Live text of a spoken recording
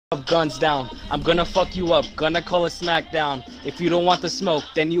guns down. I'm gonna fuck you up, gonna call it smackdown. If you don't want the smoke,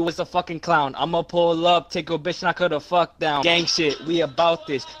 then you was a fucking clown. I'ma pull up, take your bitch, knock her the fuck down. Gang shit, we about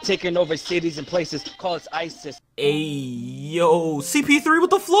this, taking over cities and places, call us ISIS. Hey, yo, CP3 with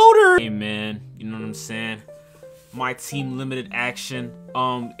the floater. Hey, man, you know what I'm saying? MyTeam limited action.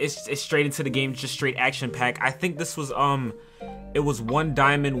 It's straight into the game, just straight action pack. I think this was it was 1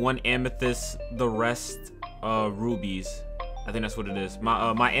 diamond, 1 amethyst, the rest rubies. I think that's what it is.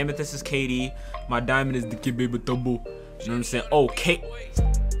 My amethyst is KD, my diamond is DIKE-M-BE. You know what I'm saying? Oh,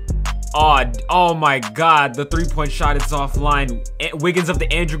 oh my god, the 3-point shot is offline. Wiggins of the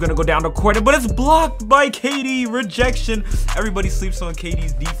Andrew gonna go down the court, but it's blocked by KD. Rejection. Everybody sleeps on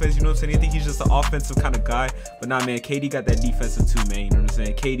KD's defense, you know what I'm saying? I think he's just an offensive kind of guy. But nah, man, KD got that defensive too, man. You know what I'm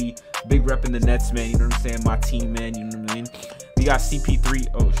saying? KD, big rep in the Nets, man. You know what I'm saying? MyTeam, man. You know what I mean? We got CP3.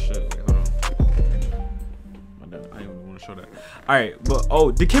 Oh, shit. Wait, hold on. I don't even want to show that. Alright, but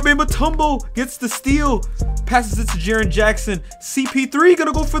DIKE-M-BE gets the steal. Passes it to Jaren Jackson. CP3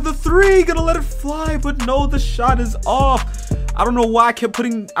 gonna go for the 3. Gonna let it fly, but no, the shot is off. I don't know why I kept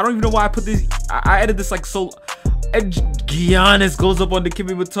putting. I don't even know why I put this. I edited this like so. And Giannis goes up on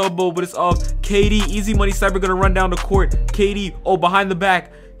DIKE-M-BE, but it's off. KD, easy money sniper, gonna run down the court. KD, oh, behind the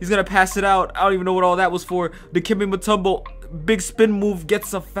back. He's gonna pass it out. I don't even know what all that was for. DIKE-M-BE, big spin move,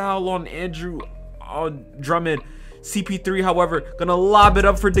 gets a foul on Andrew Drummond. CP3, however, gonna lob it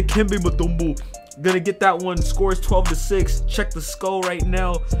up for DIKE-M-BE. Gonna get that one. Scores 12-6. Check the skull right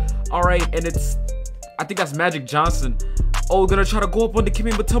now. All right, and it's, I think that's Magic Johnson. Oh, gonna try to go up on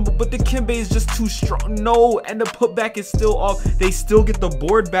DIKE-M-BE, but DIKE-M-BE is just too strong. No, and the putback is still off. They still get the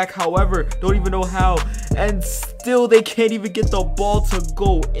board back, however, don't even know how, and still they can't even get the ball to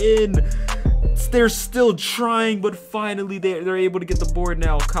go in. They're still trying, but finally they're able to get the board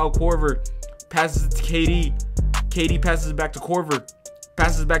now. Kyle Korver passes it to KD. KD passes it back to Korver.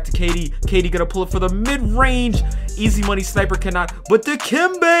 Passes back to KD. KD gonna pull it for the mid-range. Easy money sniper cannot. But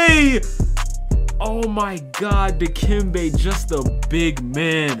DIKE-M-BE! Oh my god, DIKE-M-BE, just the big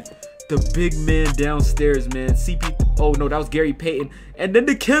man. The big man downstairs, man. Oh no, that was Gary Payton. And then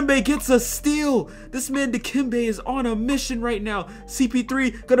DIKE-M-BE gets a steal. This man DIKE-M-BE is on a mission right now.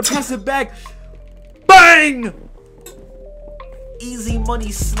 CP3 gonna pass it back. Bang! Easy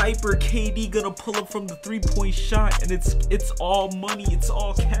money sniper. KD gonna pull up from the 3-point shot, and it's all money, it's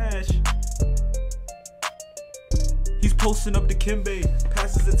all cash. He's posting up DIKE-M-BE,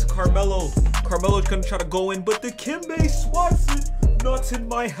 passes it to Carmelo. Carmelo's gonna try to go in, but DIKE-M-BE swats it. Not in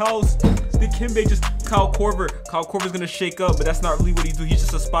my house. DIKE-M-BE just Kyle Korver. Kyle Korver's gonna shake up, but that's not really what he do. He's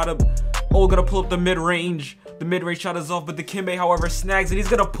just a spot up. Oh, gonna pull up the mid-range. The mid-range shot is off, but DIKE-M-BE, however, snags it. He's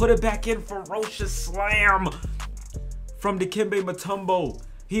gonna put it back in. Ferocious slam from DIKE-M-BE.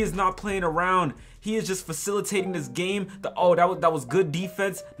 He is not playing around. He is just facilitating this game. That was good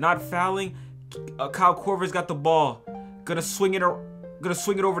defense, not fouling. Kyle Korver's got the ball. Gonna swing it over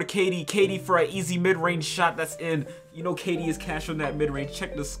to KD. KD for an easy mid-range shot that's in. You know KD is cash on that mid-range.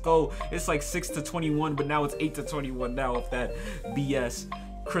 Check the skull. It's like 6-21, but now it's 8-21 now of that BS.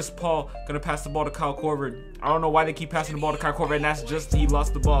 Chris Paul gonna pass the ball to Kyle Korver. I don't know why they keep passing the ball to Kyle Korver, and that's just he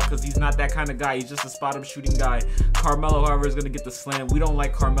lost the ball because he's not that kind of guy. He's just a spot-up shooting guy. Carmelo, however, is gonna get the slam. We don't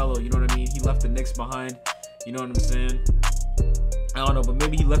like Carmelo, you know what I mean? He left the Knicks behind. You know what I'm saying? I don't know, but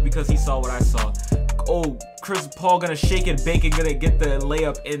maybe he left because he saw what I saw. Oh, Chris Paul gonna shake and bake and gonna get the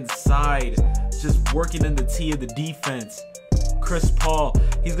layup inside. Just working in the tee of the defense. Chris Paul,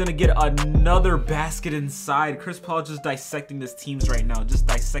 he's gonna get another basket inside. Chris Paul just dissecting this teams right now, just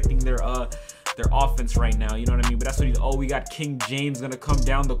dissecting their offense right now. You know what I mean? But that's what he's. Oh, we got King James gonna come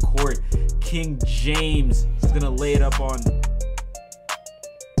down the court. King James is gonna lay it up on.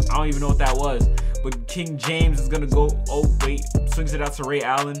 I don't even know what that was, but King James is gonna go. Oh wait, swings it out to Ray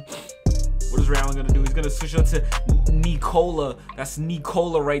Allen. What is Ray Allen gonna do? He's gonna switch it up to Nikola. That's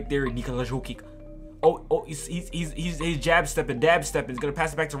Nikola right there. Nikola Jokic. Oh, he's jab stepping, dab stepping. He's gonna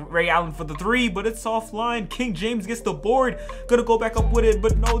pass it back to Ray Allen for the 3, but it's offline. King James gets the board, gonna go back up with it,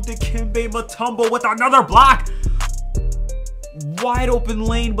 but no, DIKE-M-BE with another block. Wide open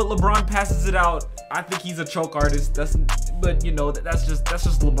lane, but LeBron passes it out. I think he's a choke artist. But you know, that's just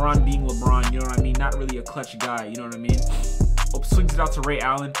LeBron being LeBron. You know what I mean? Not really a clutch guy. You know what I mean? Oh, swings it out to Ray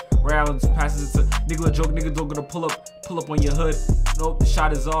Allen. Ray Allen passes it to Nikola Jokic. Nikola Jokic gonna pull up on your hood. Nope, the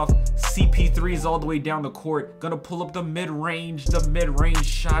shot is off. CP3 is all the way down the court. Gonna pull up the mid-range. The mid-range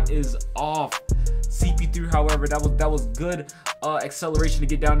shot is off. CP3, however, that was good acceleration to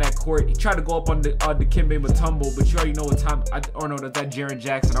get down that court. He tried to go up on the DIKE-M-BE, but you already know what time. Or no, that Jaren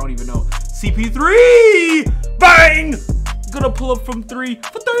Jackson. I don't even know. CP3, bang! Gonna pull up from 3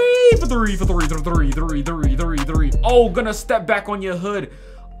 for 3. Oh, gonna step back on your hood.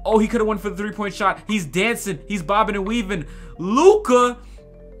 Oh, he could have went for the three-point shot. He's dancing. He's bobbing and weaving. Luka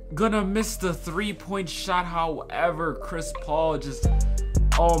gonna miss the three-point shot. However, Chris Paul just,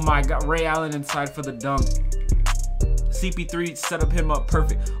 oh my God, Ray Allen inside for the dunk. CP3 set up him up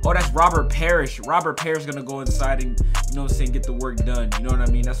perfect. Oh, that's Robert Parrish. Robert Parrish gonna go inside and, you know what I'm saying, get the work done. You know what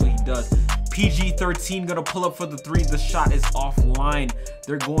I mean? That's what he does. PG-13 gonna pull up for the three. The shot is offline.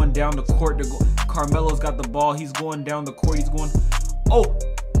 They're going down the court. Carmelo's got the ball. He's going down the court. He's going, oh,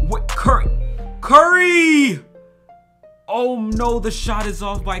 what? Curry! Oh no, the shot is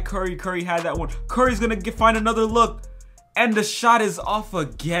off by Curry. Curry had that one. Curry's gonna find another look. And the shot is off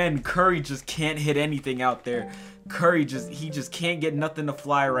again. Curry just can't hit anything out there. Curry he just can't get nothing to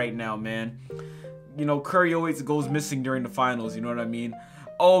fly right now, man. You know, Curry always goes missing during the finals, you know what I mean?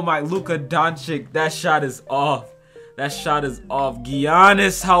 Oh my, Luka Doncic, that shot is off. That shot is off.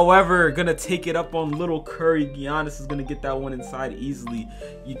 Giannis, however, gonna take it up on little Curry. Giannis is gonna get that one inside easily.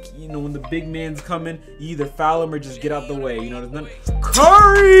 You know, when the big man's coming, you either foul him or just get out the way. You know, there's nothing.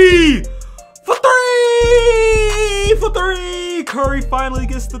 Curry! For three! For three! Curry finally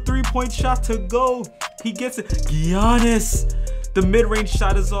gets the three-point shot to go. He gets it. Giannis! The mid-range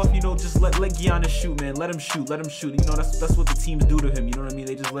shot is off. You know, just let Giannis shoot, man. Let him shoot. Let him shoot. You know, that's what the teams do to him. You know what I mean?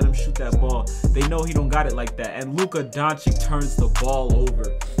 They just let him shoot that ball. They know he don't got it like that. And Luka Doncic turns the ball over.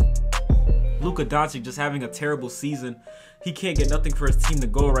 Luka Doncic just having a terrible season. He can't get nothing for his team to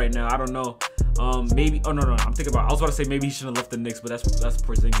go right now. I don't know. Maybe. Oh no. I'm thinking about. I was about to say maybe he shouldn't have left the Knicks, but that's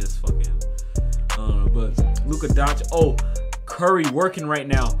Porzingis. Fucking. But Luka Doncic. Oh, Curry working right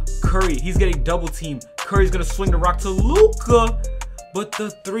now. Curry. He's getting double teamed. Curry's gonna swing the rock to Luka, but the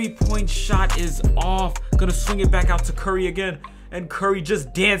three-point shot is off. Gonna swing it back out to Curry again, and Curry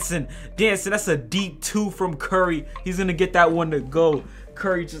just dancing. That's a deep two from Curry. He's gonna get that one to go.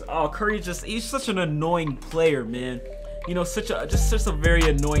 Curry just, he's such an annoying player, man. You know, such a very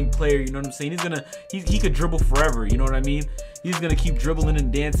annoying player. You know what I'm saying? He could dribble forever. You know what I mean? He's gonna keep dribbling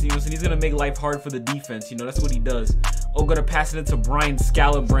and dancing. You know what I'm saying? He's gonna make life hard for the defense. You know, that's what he does. Oh, gonna pass it into Brian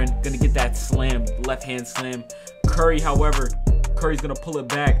Scalabrine. Gonna get that slam, left hand slam. Curry, however, Curry's gonna pull it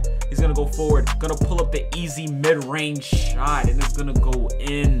back. He's gonna go forward. Gonna pull up the easy mid-range shot, and it's gonna go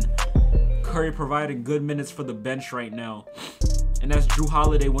in. Curry providing good minutes for the bench right now. And that's Drew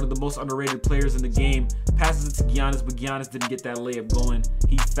Holiday, one of the most underrated players in the game. Passes it to Giannis, but Giannis didn't get that layup going.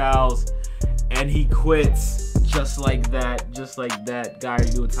 He fouls, and he quits. Just like that guy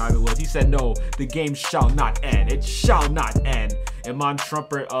knew what time it was. He said, no, the game shall not end. It shall not end. And Mon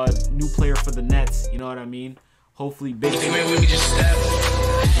Trumper, new player for the Nets. You know what I mean? Hopefully big. With me, just step.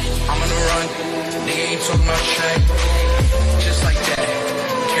 I'm on the run. Nigga ain't talking about track. Just like that.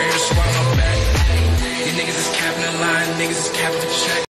 Carry the squad on my back. These niggas is capping the line. Niggas is capping the check.